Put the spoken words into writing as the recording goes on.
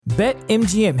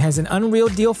BetMGM has an unreal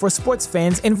deal for sports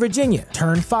fans in Virginia.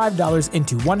 Turn $5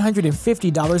 into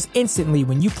 $150 instantly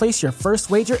when you place your first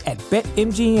wager at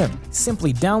BetMGM.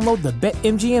 Simply download the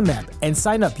BetMGM app and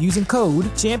sign up using code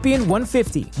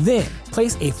Champion150. Then,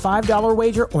 place a $5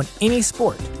 wager on any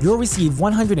sport. You'll receive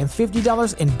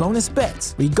 $150 in bonus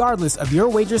bets, regardless of your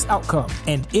wager's outcome.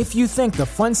 And if you think the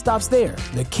fun stops there,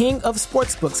 the King of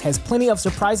Sportsbooks has plenty of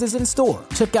surprises in store.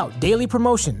 Check out daily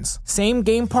promotions,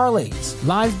 same-game parlays,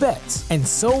 live bets, and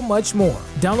so much more.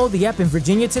 Download the app in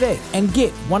Virginia today and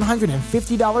get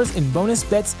 $150 in bonus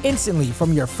bets instantly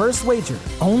from your first wager.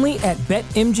 Only at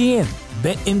BetMGM.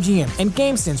 BetMGM and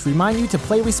GameSense remind you to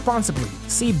play responsibly.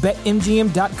 See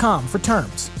BetMGM.com for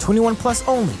terms. 21 plus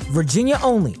only. Virginia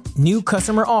only. New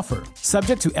customer offer.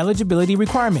 Subject to eligibility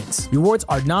requirements. Rewards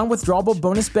are non-withdrawable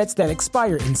bonus bets that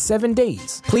expire in 7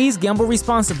 days. Please gamble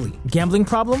responsibly. Gambling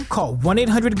problem? Call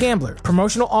 1-800-GAMBLER.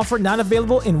 Promotional offer not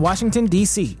available in Washington,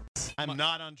 D.C. I'm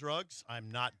not on drugs. I'm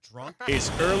not drunk.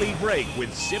 It's Early Break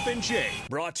with Zip and Jay,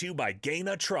 brought to you by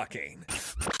Gaina Trucking.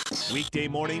 Weekday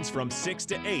mornings from 6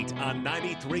 to 8 on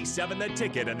 93.7 The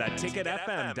Ticket and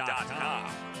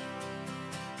theticketfm.com.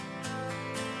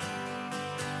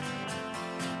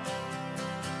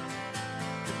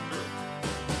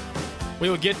 We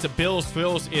will get to Bill's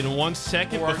Thrills in 1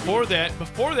 second. Before that,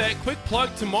 quick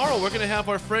plug. Tomorrow, we're going to have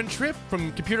our friend Trip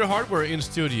from Computer Hardware in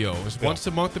studio. It's once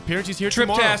a month appearance. He's here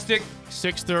tomorrow. Triptastic.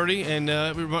 6:30.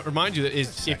 And we remind you that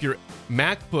if your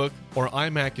MacBook or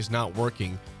iMac is not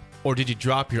working, or did you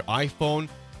drop your iPhone,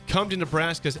 come to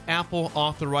Nebraska's Apple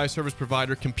authorized service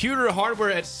provider, Computer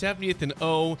Hardware at 70th and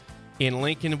O in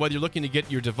Lincoln. Whether you're looking to get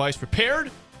your device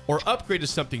repaired or upgrade to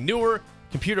something newer,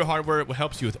 Computer Hardware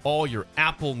helps you with all your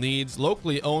Apple needs.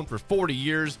 Locally owned for 40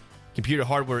 years, Computer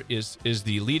Hardware is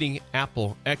the leading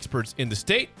Apple experts in the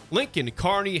state. Lincoln,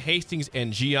 Kearney, Hastings,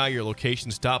 and GI, your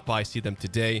locations. Stop by, see them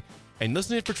today. And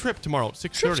listen in for Trip tomorrow at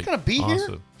 6:30. Trip's going to be here? He's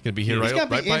going to be here He's right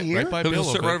He'll by Bill. He'll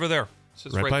sit right over there.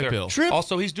 Sits Right by there. Bill. Trip.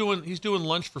 Also, he's doing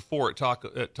lunch for 4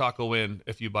 at Taco Inn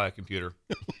if you buy a computer.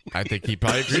 I think he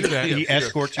probably agreed to that. He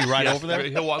escorts you right over there?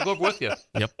 He'll go over with you.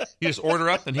 Yep. You just order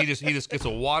up, and he just gets a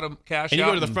wad of cash And you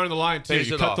out go to the front of the line, too. pays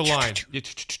You it cut off. the line.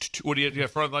 What do you yeah,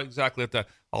 front line exactly like that?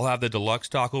 I'll have the deluxe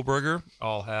taco burger.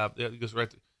 I'll have it goes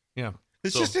right. Yeah.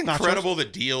 It's So- just incredible the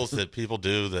deals that people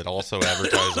do that also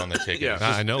advertise on the ticket. Yeah.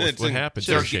 I know. It's what happens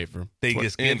there, Schaefer. They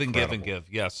just give and incredible. give and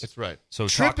give. Yes, That's right. So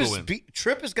Trip Taco Inn.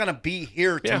 Trip is going to be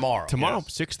here Yeah, tomorrow. Tomorrow,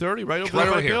 Yes. 6:30, right over Right by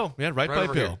over here. Bill. Yeah, right by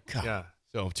over Bill. here. Yeah,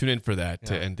 So tune in for that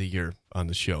to end the year on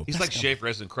the show. he's like Schaefer.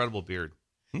 Has an incredible beard.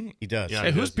 He does. Yeah.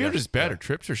 Hey, whose does, beard yeah. is better,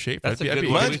 Trips or Schaefer? That's a That'd good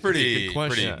be one. Mine's pretty good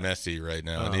question. Yeah. messy right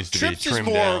now. It needs to Trips be is trimmed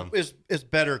more down. is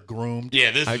better groomed.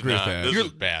 Yeah, this I is agree with not. that. This You're-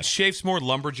 is bad. Shafe's more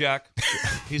lumberjack.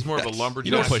 He's more of a lumberjack.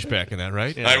 You don't push back on that,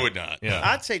 right? Yeah. I would not. Yeah.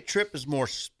 I'd say Trip is more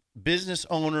business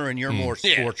owner and you're more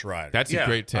sports rider. That's a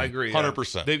great take. I agree.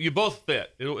 100%. You both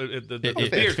fit. The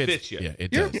beard fits you. Yeah,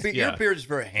 it your, does. your beard is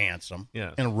very handsome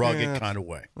Yeah. in a rugged kind of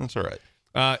way. That's all right.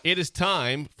 It is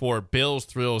time for Bill's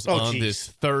Thrills Oh, on geez. this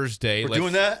Thursday. We're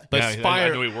doing that? Let's Yeah, fire.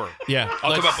 I knew we were. Yeah,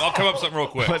 I'll come up something real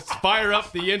quick. Let's fire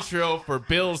up the intro for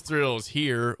Bill's Thrills.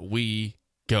 Here we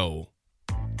go.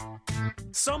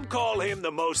 Some call him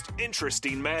the most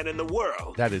interesting man in the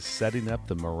world. That is setting up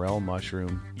the morel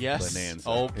mushroom bonanza.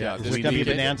 Oh, yeah. Is it going to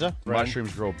be bonanza?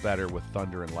 Mushrooms grow better with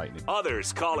thunder and lightning.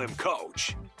 Others call him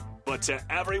Coach. But to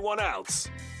everyone else,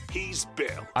 he's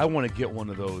Bill. I want to get one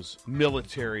of those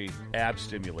military ab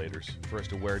stimulators for us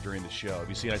to wear during the show. Have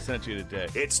you seen? I sent it to you today.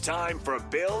 It's time for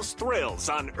Bill's Thrills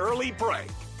on Early Break.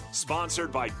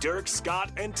 Sponsored by Dirk,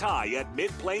 Scott, and Ty at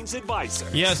MidPlains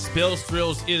Advisors. Yes, Bill's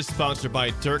Thrills is sponsored by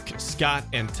Dirk, Scott,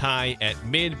 and Ty at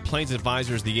MidPlains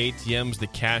Advisors, the ATMs, the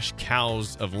cash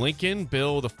cows of Lincoln.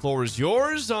 Bill, the floor is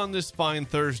yours on this fine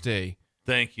Thursday.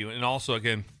 Thank you. And also,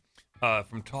 again,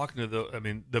 from talking to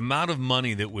the amount of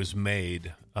money that was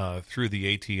made through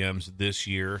the ATMs this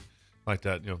year, like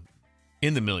that,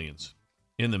 in the millions.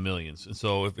 And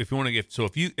so if you want to get,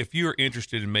 if you're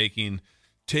interested in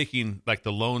taking like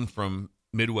the loan from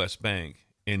Midwest Bank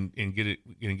and get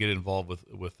involved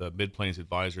with MidPlains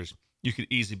Advisors, you could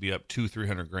easily be up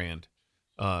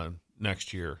 $200,000-300,000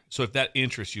 next year. So if that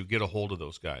interests you, get a hold of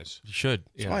those guys. You should.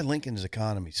 That's why Lincoln's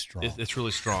economy is strong. It's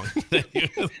really strong.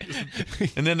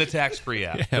 And then the tax-free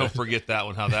app. Yeah. Don't forget that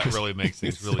one. How that really makes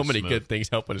things really so many smooth. good things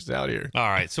helping us out here. All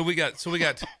right, so we got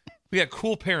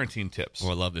cool parenting tips. Oh,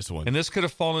 I love this one. And this could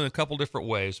have fallen in a couple different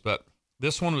ways, but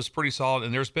this one was pretty solid.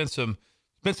 And there's been some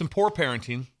poor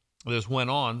parenting that has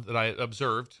went on that I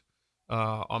observed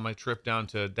on my trip down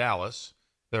to Dallas.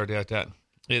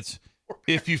 It's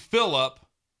if you fill up,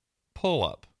 pull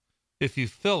up. If you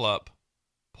fill up,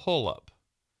 pull up.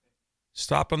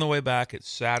 Stop on the way back. It's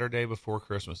Saturday before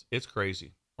Christmas. It's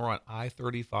crazy. We're on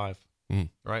I-35,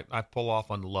 right? I pull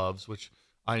off on Love's, which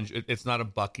I enjoy. It's not a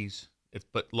Buc-ee's,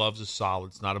 but Love's is solid.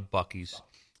 It's not a Buc-ee's.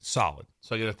 Solid.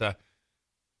 So I get at that.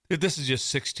 This is just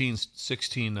 16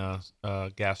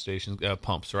 gas stations,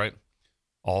 pumps, right?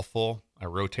 All full. I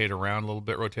rotate around a little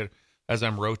bit, As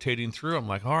I'm rotating through, I'm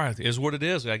like, all right, it is what it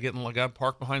is. I got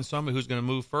parked behind somebody who's going to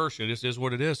move first. It just is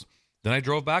what it is. Then I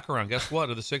drove back around. Guess what?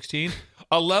 Of the 16,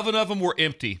 11 of them were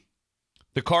empty.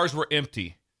 The cars were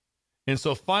empty. And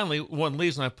so finally, one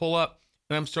leaves, and I pull up,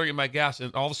 and I'm starting my gas,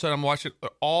 and all of a sudden I'm watching it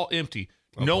all empty.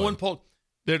 No one pulled.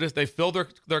 They filled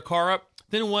their car up,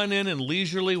 then went in and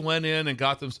leisurely went in and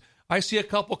got them. I see a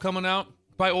couple coming out,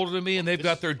 probably older than me, and they've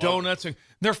got their donuts, and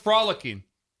they're frolicking.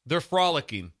 They're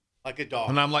frolicking. Like a dog.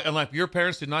 And I'm like, your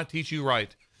parents did not teach you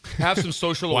right. Have some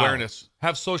social awareness.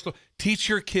 Teach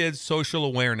your kids social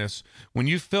awareness. When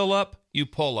you fill up, you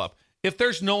pull up. If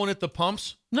there's no one at the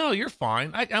pumps, no, you're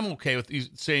fine. I'm okay with you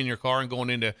staying in your car and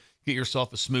going in to get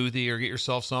yourself a smoothie or get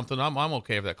yourself something. I'm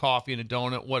okay with that. Coffee and a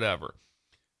donut, whatever.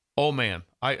 Oh man,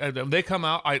 they come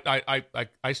out.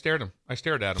 I stared them. I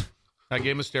stared at them. I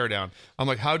gave them a stare down. I'm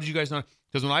like, how did you guys not?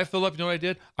 Because when I fill up, you know what I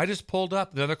did? I just pulled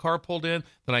up. The other car pulled in.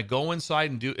 Then I go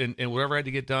inside and do and whatever I had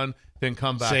to get done. Then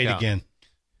come back. Say it out. again.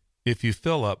 If you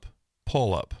fill up,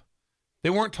 pull up. They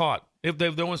weren't taught. If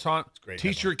no one's taught,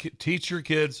 teach your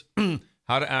kids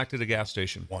how to act at a gas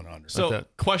station. 100. So,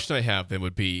 question I have then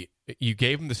would be: you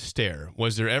gave him the stare.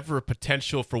 Was there ever a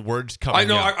potential for words coming? I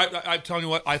know. out? I'm telling you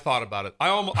what. I thought about it. I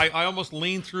almost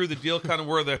leaned through the deal, kind of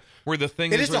where the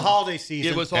thing. It is the holiday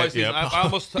season. It was holiday season. I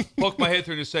almost poked my head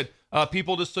through and just said,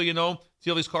 "People, just so you know,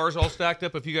 see all these cars all stacked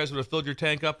up. If you guys would have filled your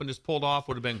tank up and just pulled off,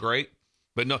 would have been great."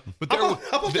 But no. But How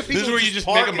about this is where you just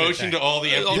make a motion to all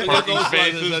the empty parking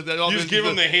spaces. You just give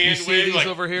them the hand wave. Like,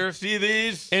 over here. See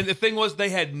these? And the thing was, they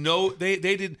had they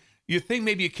did. You think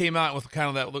maybe it came out with kind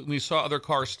of that look when you saw other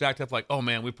cars stacked up, like, oh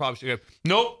man, we probably should have.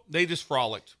 Nope, they just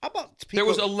frolicked. How about people? There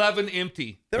was 11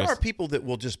 empty. There are people that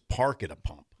will just park at a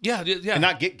pump. Yeah, and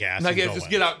not get gas. Just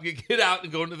get out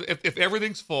and go into. If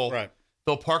everything's full, right?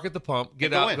 They'll park at the pump,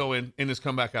 get out, go in, and just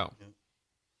come back out.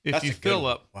 Yeah. If you fill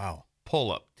up, pull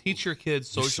up. Teach your kids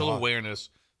social awareness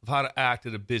of how to act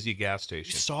at a busy gas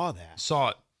station. You saw that. Saw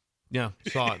it. Yeah,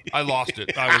 saw it. I lost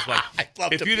it. I was like,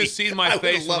 if you'd have seen my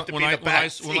face when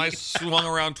I swung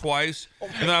around twice,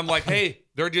 and then I'm like, hey,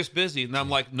 they're just busy. And I'm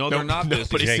like, no, they're not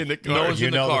busy. Jake, no one's in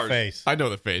the cars. The face. I know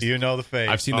the face. You know the face.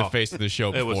 I've seen the face of the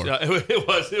show before.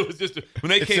 It was just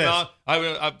when they came out.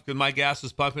 My gas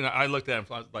was pumping. I looked at him.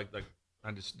 I was like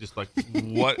I'm just like,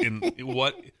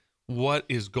 what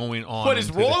is going on? What is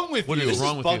wrong with you? This is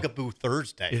Bugaboo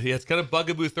Thursday. Yeah, it's kind of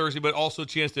Bugaboo Thursday, but also a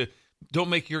chance to don't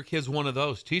make your kids one of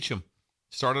those. Teach them.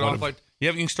 Start it off like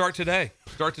you can start today.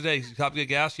 Start today. Stop to get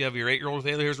gas. You have your 8-year-old.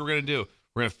 Hey, here's what we're gonna do.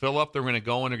 We're gonna fill up. Then we're gonna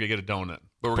go in. We're gonna get a donut.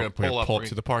 But we're gonna pull up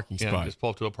to the parking spot. Just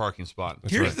pull up to a parking spot.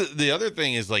 Here's the other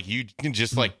thing is like you can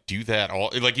just like do that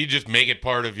all like you just make it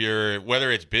part of your whether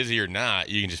it's busy or not.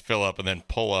 You can just fill up and then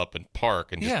pull up and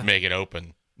park and just make it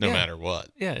open. No matter what.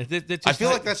 Yeah. I feel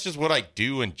like that's just what I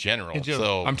do in general.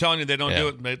 So I'm telling you, they don't do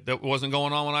it. That wasn't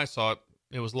going on when I saw it.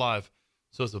 It was live.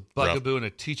 So it's a bugaboo and a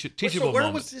teachable moment.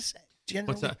 Where was this generally?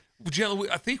 What's that? Generally,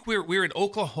 I think we're in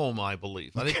Oklahoma, I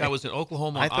believe. I think I was in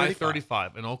Oklahoma on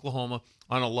I-35 in Oklahoma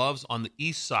on a Love's on the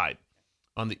east side.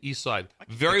 On the east side.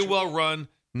 Very well run.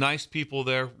 Nice people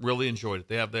there. Really enjoyed it.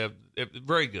 They have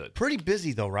very good. Pretty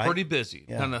busy though, right? Pretty busy.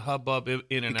 Yeah. Kind of hubbub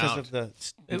in and because out. Of the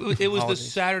it was the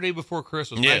Saturday before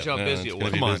Christmas. Imagine how busy it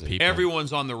was. Come on, people.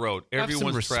 Everyone's on the road.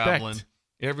 Everyone's traveling. Respect.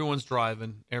 Everyone's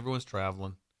driving. Everyone's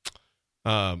traveling.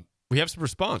 We have some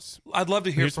response. I'd love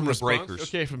to hear from the breakers.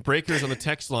 Okay, from breakers on the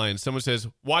text line. Someone says,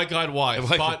 "Why God, why?"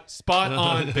 Spot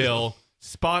on, Bill.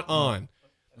 Spot on.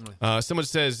 Someone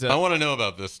says, "I want to know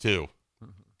about this too."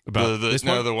 About this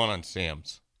one? The one on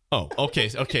Sam's. Oh, okay.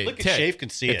 Look Ted, at Shafe can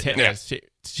see it.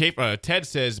 Ted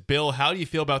says, "Bill, how do you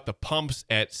feel about the pumps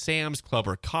at Sam's Club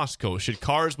or Costco? Should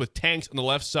cars with tanks on the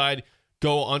left side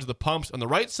go onto the pumps on the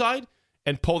right side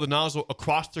and pull the nozzle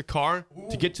across their car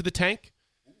to get to the tank?"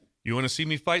 You want to see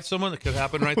me fight someone? That could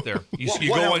happen right there. You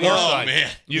go on your side.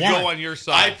 Man. You go on your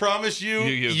side. I promise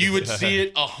you would see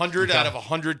it 100 out of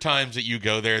 100 times that you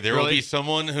go there. There will be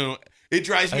someone who it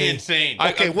drives me insane.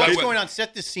 Okay, what's going on?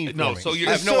 Set the scene for me. So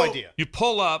I have no idea. You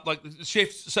pull up, like,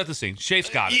 Shafe, set the scene. Shafe's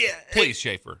got it. Yeah. Please,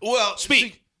 Schaefer. Well,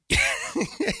 speak.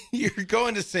 You're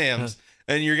going to Sam's,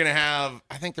 and you're going to have,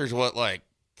 I think there's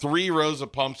 3 rows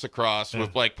of pumps across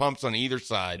with, pumps on either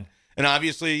side. And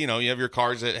obviously, you have your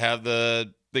cars that have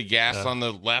the gas on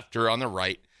the left or on the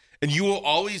right. And you will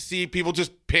always see people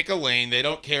just pick a lane. They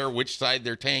don't care which side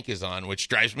their tank is on, which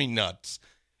drives me nuts.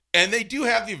 And they do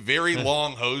have the very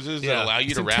long hoses that allow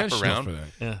you to wrap around. For that.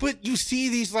 Yeah. But you see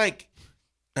these, like,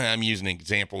 I'm using an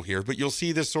example here, but you'll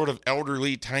see this sort of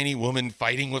elderly, tiny woman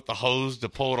fighting with the hose to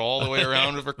pull it all the way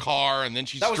around with her car, and then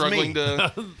she's struggling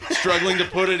to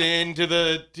put it into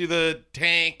the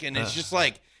tank, and it's just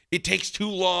like it takes too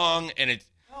long, and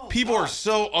people are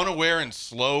so unaware and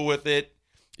slow with it.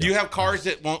 You have cars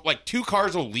that won't, like, 2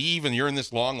 cars will leave, and you're in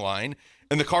this long line,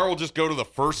 and the car will just go to the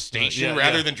first station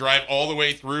rather than drive all the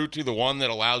way through to the one that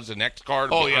allows the next car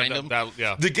behind them.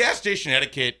 The gas station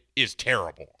etiquette is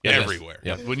terrible everywhere.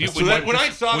 Yeah. When I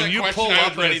saw that question, I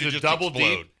was ready to just double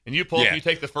explode. deep, and you pull up, you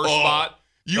take the first spot.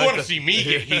 You want to see me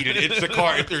get heated. It's the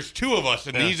car. If there's 2 of us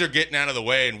and these are getting out of the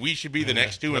way and we should be the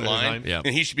next 2 in line and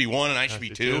he should be 1 and I should be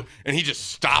 2 and he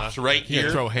just stops right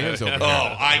here. Throw hands over there.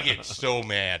 I get so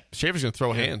mad. Schaefer's going to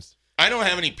throw hands. I don't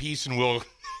have any peace and will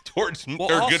towards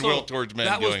goodwill towards men.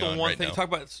 That was going the on one right thing. now.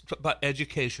 Talk about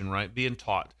education, right? Being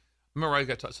taught. Remember, I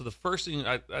got taught. So the first thing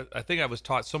I think I was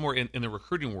taught somewhere in the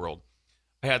recruiting world.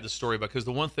 I had this story about, because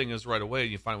the one thing is right away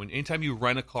you find anytime you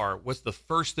rent a car, what's the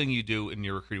first thing you do in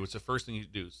your recruiting? What's the first thing you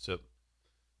do? So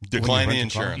decline the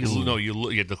insurance.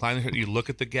 You decline. You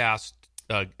look at the gas.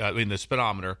 The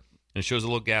speedometer, and it shows a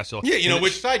little gas. So you know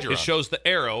which side you're on. It shows the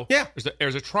arrow. Yeah,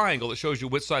 there's a triangle that shows you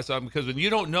which side. Because when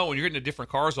you don't know, when you're getting into different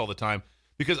cars all the time.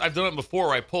 Because I've done it before,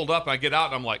 where I pulled up and I get out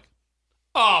and I'm like,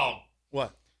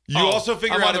 what? You also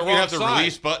figure out if you have the side.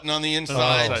 Release button on the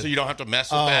inside, so you don't have to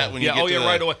mess with that when you get to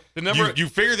right away. The number you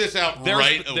figure this out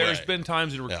right away. There's been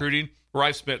times in recruiting where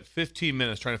I've spent 15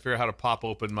 minutes trying to figure out how to pop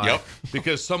open my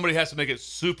because somebody has to make it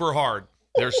super hard.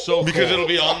 They're so because it'll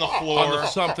be on the floor.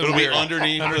 Something it'll weird. be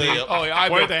underneath.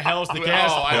 Where the hell's the gas?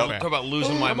 Talk about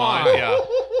losing my mind.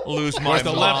 Lose my Where's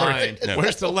the mind. lever?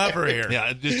 Where's the lever here?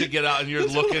 Yeah, just to get out, and you're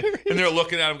looking, and they're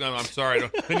looking at him, going, "I'm sorry."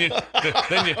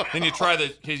 Then you try the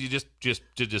case. You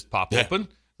just pop open.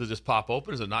 Does it just pop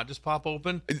open? Does it not just pop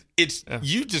open?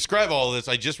 You describe all of this.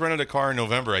 I just rented a car in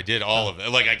November. I did all of it.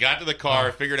 Like, I got to the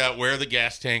car, figured out where the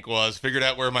gas tank was, figured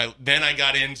out where then I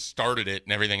got in, started it,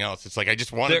 and everything else. It's like I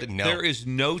just wanted to know. There is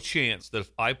no chance that if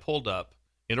I pulled up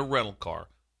in a rental car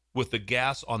with the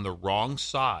gas on the wrong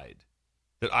side,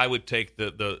 that I would take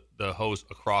the hose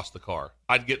across the car.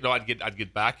 I'd get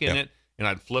back in it, and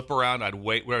I'd flip around. I'd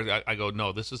wait. I go,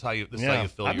 no, this is how you fill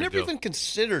your I've never even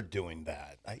considered doing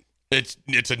that.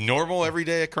 It's a normal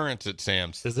everyday occurrence at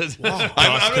Sam's. Is it? Wow.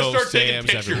 I'm going to start taking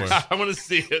Sam's pictures. everywhere. I want to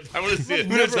see it. I'm going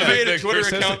to create a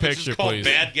Twitter account that's just called please.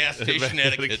 Bad Gas Station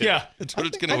Etiquette. Yeah. That's what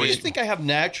it's going to I be. just think I have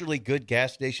naturally good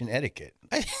gas station etiquette.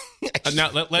 Now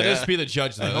let us be the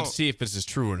judge. Then let's see if this is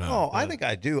true or not. Oh, I think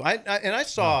I do. I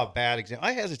saw a bad example.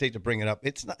 I hesitate to bring it up.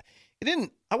 It's not. It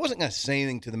didn't. I wasn't going to say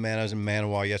anything to the man. I was in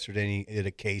Manawa yesterday, and he at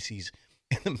a Casey's,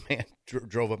 and the man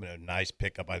drove up in a nice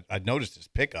pickup. I noticed his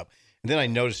pickup, and then I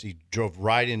noticed he drove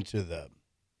right into the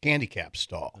handicap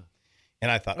stall. And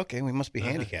I thought, okay, we must be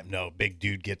handicapped. No, big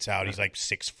dude gets out. He's like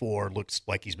 6'4", looks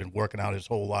like he's been working out his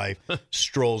whole life.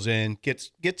 Strolls in,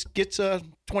 gets a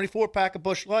 24-pack of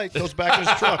Busch Light, goes back in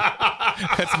his truck.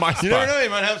 That's my spot. You never know. He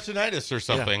might have tinnitus or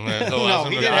something. No,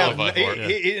 he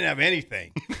didn't have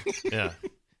anything. Yeah.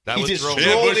 He just Busch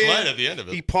strolled Light in. at the end of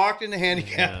it. He parked in the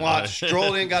handicap lot,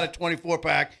 strolled in, got a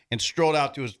 24-pack, and strolled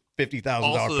out to his $50,000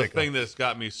 Also, the pickup. thing that's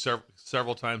got me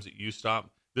several times at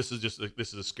U-Stop, this is a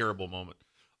scarable moment.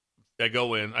 I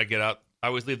go in, I get out. I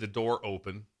always leave the door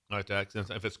open like that.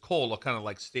 If it's cold, I'll kind of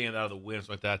like stand out of the wind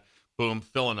like that. Boom,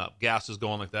 filling up. Gas is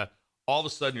going like that. All of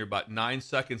a sudden, you're about 9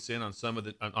 seconds in on some of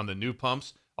on the new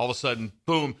pumps. All of a sudden,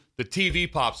 boom, the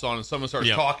TV pops on and someone starts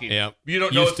talking. Yep. You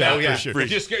don't know what's happening. Sure. You're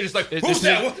just scared. Just like, who's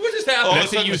that? What just happened? All of a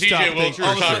sudden, TJ Wilkes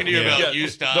was talking to you about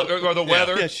U-Stop. Or the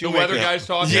weather. Yeah, the weather guy's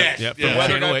talking. Yes. Yep. The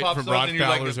weather Channel guy 8 pops from on Rod and you're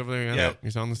like, Fowler's over there. Yeah.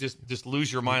 He's on this. just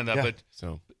lose your mind. Yeah. But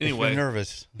So anyway, if you're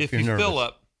nervous. If you're you nervous. fill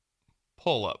up,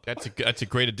 pull up. that's a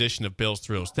great edition of Bill's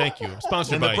Thrills. Thank you.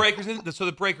 Sponsored And by the breakers. So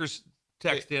the breakers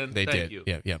text in. They Thank did.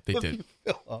 you. Yeah, they did.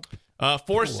 Fill up.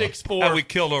 464 we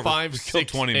killed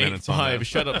 20 minutes on that.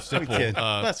 Shut up, Sipple.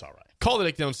 That's all right. Call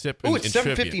the Takedown Sip. Oh, it's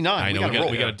and trivia. 7:59. I know.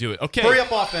 We got to do it. Okay. Hurry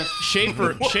up, offense.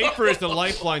 Schaefer is the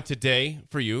lifeline today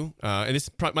for you, and this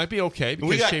might be okay because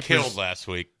We got Schaefer's killed last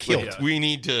week. Killed. We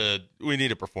need to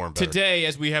perform better. Today,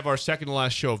 as we have our second to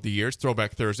last show of the year, it's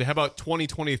Throwback Thursday. How about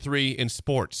 2023 in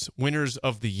sports? Winners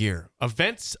of the year,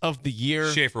 events of the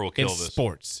year. Schaefer will kill in this.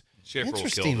 Sports. Schaefer will kill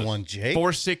Interesting this. one, Jake.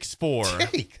 464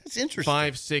 Jake, that's interesting.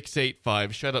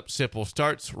 5685. Shut up, Sipple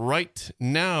starts right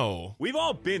now. We've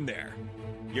all been there.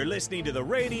 You're listening to the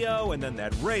radio, and then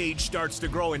that rage starts to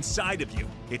grow inside of you.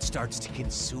 It starts to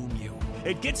consume you.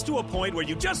 It gets to a point where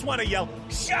you just want to yell,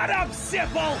 "Shut up,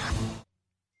 Sipple!"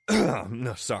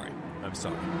 No, sorry. I'm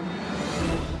sorry.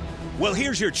 Well,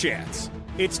 here's your chance.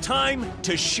 It's time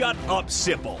to shut up,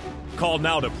 Sipple. Call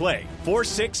now to play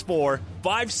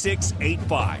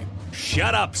 464-5685.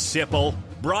 Shut up, Sipple.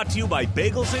 Brought to you by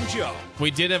Bagels Joe.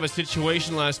 We did have a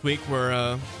situation last week where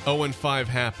 0-5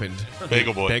 happened.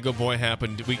 Bagel Boy. Bagel Boy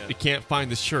happened. We can't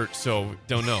find the shirt, so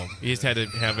don't know. He just had to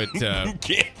have it.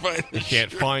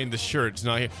 Can't find the shirt. It's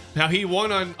not here. Now, he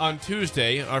won on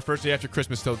Tuesday, our first day after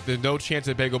Christmas, so there's no chance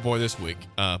at Bagel Boy this week.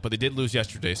 But they did lose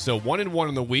yesterday. So 1-1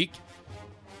 in the week.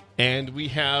 And we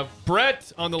have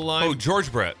Brett on the line. Oh,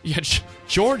 George Brett. Yeah,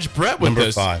 George Brett with Number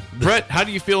us. 5. Brett, how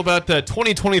do you feel about the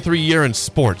 2023 year in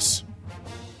sports?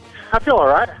 I feel all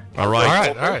right. All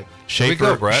right. All right. Schaefer,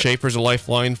 Here we go, Brett. Schaefer's a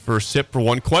lifeline for SIP for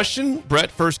one question. Brett,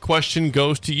 first question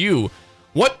goes to you.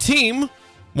 What team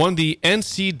won the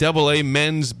NCAA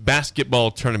men's basketball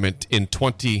tournament in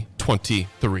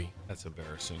 2023? That's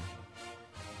embarrassing.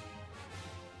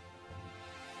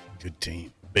 Good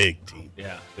team. Big team.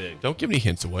 Yeah, big. Don't give any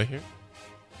hints away here.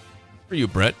 For you,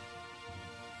 Brett.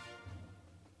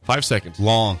 5 seconds.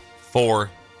 Long. 4.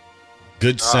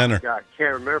 Good center. God,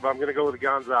 can't remember, but I'm going to go with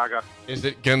Gonzaga. Is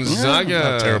it Gonzaga?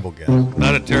 Not a terrible guess.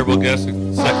 Not a terrible guess.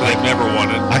 Except they've never won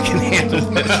it. I can handle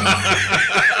this.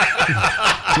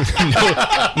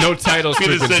 No titles for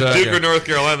Could have said Gonzaga. Duke or North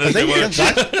Carolina. Are they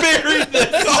Gonzaga? Buried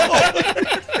this all.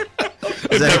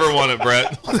 They've never won it,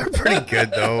 Brett. Oh, they're pretty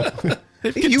good, though.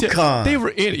 UConn. They were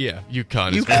in,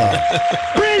 UConn.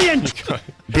 UConn. Brilliant.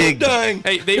 Big. Dang.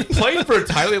 Hey, they played for a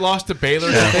title. They lost to Baylor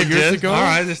a couple years ago. All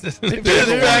right. Just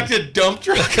backed a dump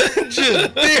truck and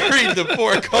just buried the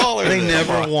poor caller. They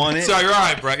never won it. Sorry, you're all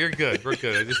right, Brett. You're good. We're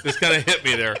good. This kind of hit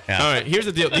me there. Yeah. All right, here's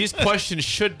the deal. These questions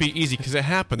should be easy because it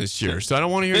happened this year. So I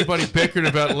don't want to hear anybody bickering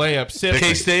about layups. SIP,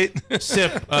 K-State.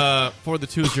 SIP for the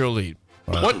 2-0 lead.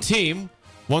 What team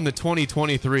won the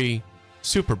 2023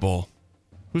 Super Bowl?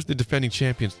 Who's the defending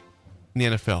champions in the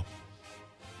NFL?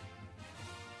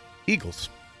 Eagles.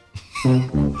 Who is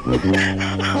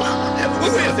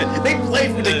it? They play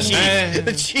for the Chiefs.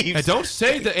 The Chiefs. Hey, don't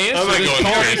say the answer. Oh my Just God,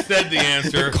 call I it. said the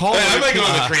answer. Call I might it. go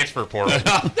to the transfer portal.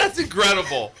 That's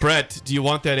incredible. Brett, do you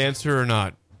want that answer or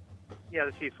not? Yeah,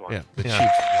 the Chiefs won. Yeah, the Yeah.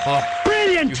 Chiefs.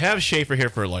 Brilliant. You have Schaefer here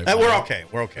for a life. We're okay.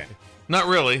 We're okay. Not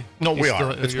really. No, we You're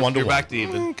are. It's 1-1. You're back to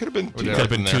even. Could have been Could have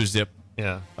been 2-0.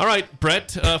 Yeah. All right,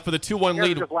 Brett, for the 2-1 You're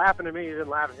lead. just laughing at me. You didn't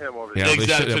laugh at him over there. Yeah,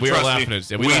 Exactly. we were Trust laughing me.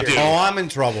 at it. We do. Oh, I'm in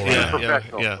trouble right Yeah. now.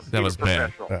 Professional. yeah. That was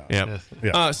bad. Professional. Yeah.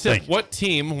 Yeah. Sip, Thank you. what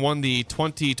team won the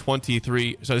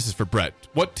 2023? So this is for Brett.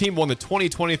 What team won the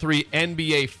 2023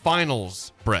 NBA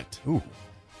Finals, Brett? Ooh.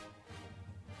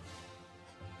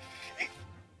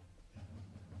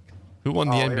 Who won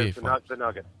the NBA here's Finals? the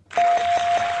Nuggets.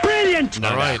 Brilliant.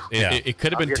 All right. Yeah. It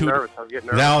could have I'm been getting two. nervous. I'm getting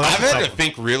nervous. Now I've that's had to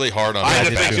think really hard on I had that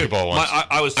to think basketball too. ones.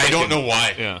 I was. I don't thinking- know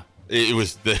why. Yeah. It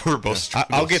was they were both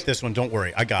struggles. I'll get this one. Don't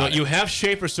worry. I got But it. you have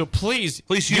Schaefer, so please.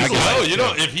 Please You use know, it. you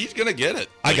know, if he's gonna get it,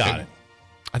 I got it.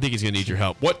 I think he's going to need your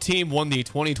help. What team won the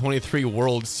 2023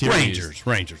 World Series?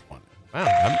 Rangers won.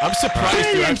 Wow, I'm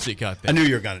surprised you actually got that. I knew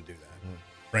you were going to do that.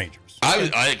 Rangers.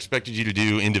 I expected you to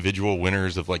do individual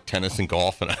winners of like tennis and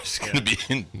golf, and I was going to be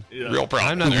in real problem.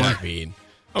 I'm not there. that mean.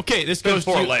 Okay, this been goes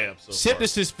 4 to layups so Sip. far.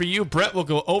 This is for you. Brett will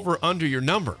go over under your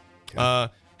number.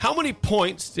 How many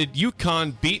points did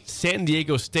UConn beat San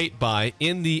Diego State by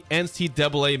in the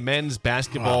NCAA men's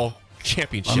basketball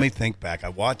championship? Let me think back. I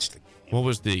watched the game. What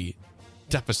was the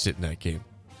deficit in that game?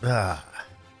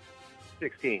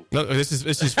 16. No, this is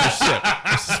for Sip.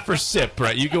 This is for Sip,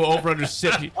 Brett. You go over under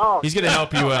Sip. He's going to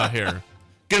help you out here.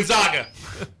 Gonzaga.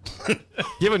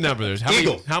 Give a number. There's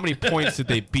Eagles. how many points did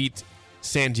they beat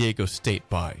San Diego State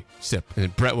by? Sip, and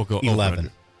then Brett will go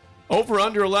 11. Over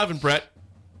under 11, Brett.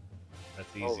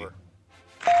 That's easy. Over.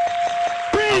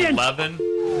 11.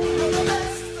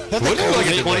 That's like a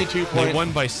They- 22 They point.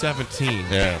 won by 17.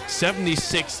 Yeah.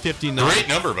 76-59. Great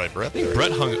number by Brett.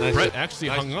 Brett actually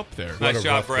Nice. hung up there. Nice What a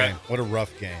job, rough Brett. game. What a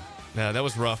rough game. Nah, that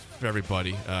was rough for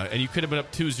everybody. And you could have been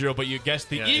up 2-0, but you guessed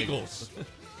the Yeah, Eagles.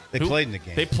 They Who- played in the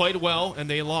game. They played well, and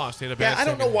they lost. They had a bad I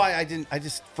don't know second. why I didn't. I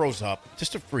just froze up.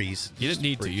 Just a freeze. You didn't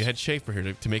need to. You had Schaefer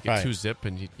here to make it Right. 2-zip,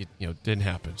 and you didn't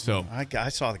happen. So, I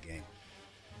saw the game.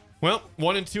 well,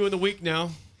 1-2 in the week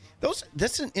now.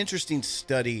 That's an interesting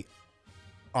study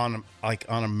on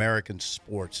American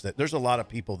sports. That there's a lot of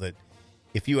people that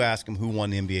if you ask them who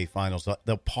won the NBA Finals,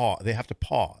 they'll pause. They have to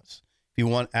pause. If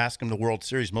you ask them the World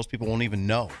Series, most people won't even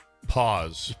know.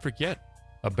 Pause. Forget.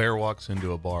 A bear walks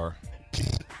into a bar.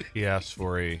 He asks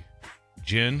for a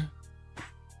gin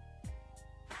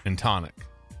and tonic.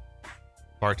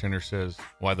 Bartender says,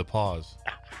 "Why the pause?"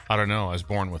 I don't know. I was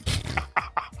born with it.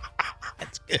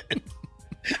 That's good.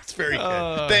 It's Very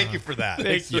good. Thank you for that.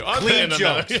 Thank you. Clean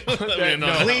jokes.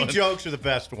 No, Clean jokes are the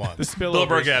best ones. The spillover. Bill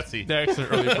Bargatze. Next, an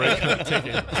early break on the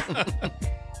ticket.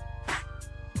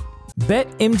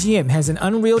 BetMGM has an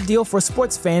unreal deal for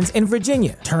sports fans in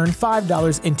Virginia. Turn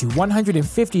 $5 into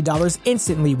 $150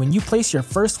 instantly when you place your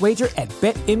first wager at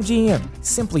BetMGM.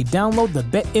 Simply download the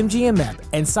BetMGM app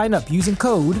and sign up using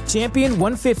code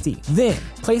Champion150. Then,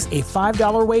 place a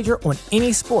 $5 wager on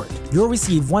any sport. You'll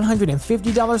receive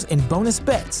 $150 in bonus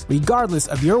bets, regardless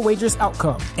of your wager's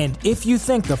outcome. And if you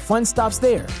think the fun stops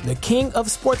there, the king of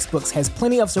sportsbooks has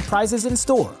plenty of surprises in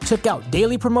store. Check out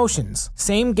daily promotions,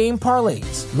 same-game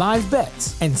parlays, live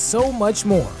bets, and so much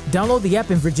more. Download the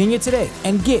app in Virginia today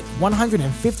and get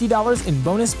 $150 in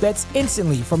bonus bets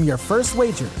instantly from your first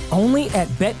wager. Only at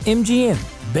BetMGM.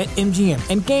 BetMGM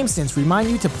and GameSense remind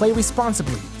you to play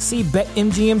responsibly. See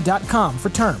BetMGM.com for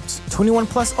terms. 21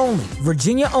 plus only.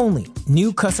 Virginia only.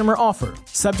 New customer offer.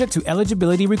 Subject to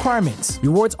eligibility requirements.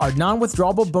 Rewards are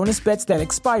non-withdrawable bonus bets that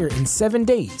expire in 7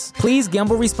 days. Please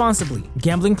gamble responsibly.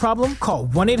 Gambling problem? Call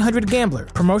 1-800-GAMBLER.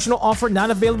 Promotional offer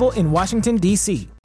not available in Washington, D.C.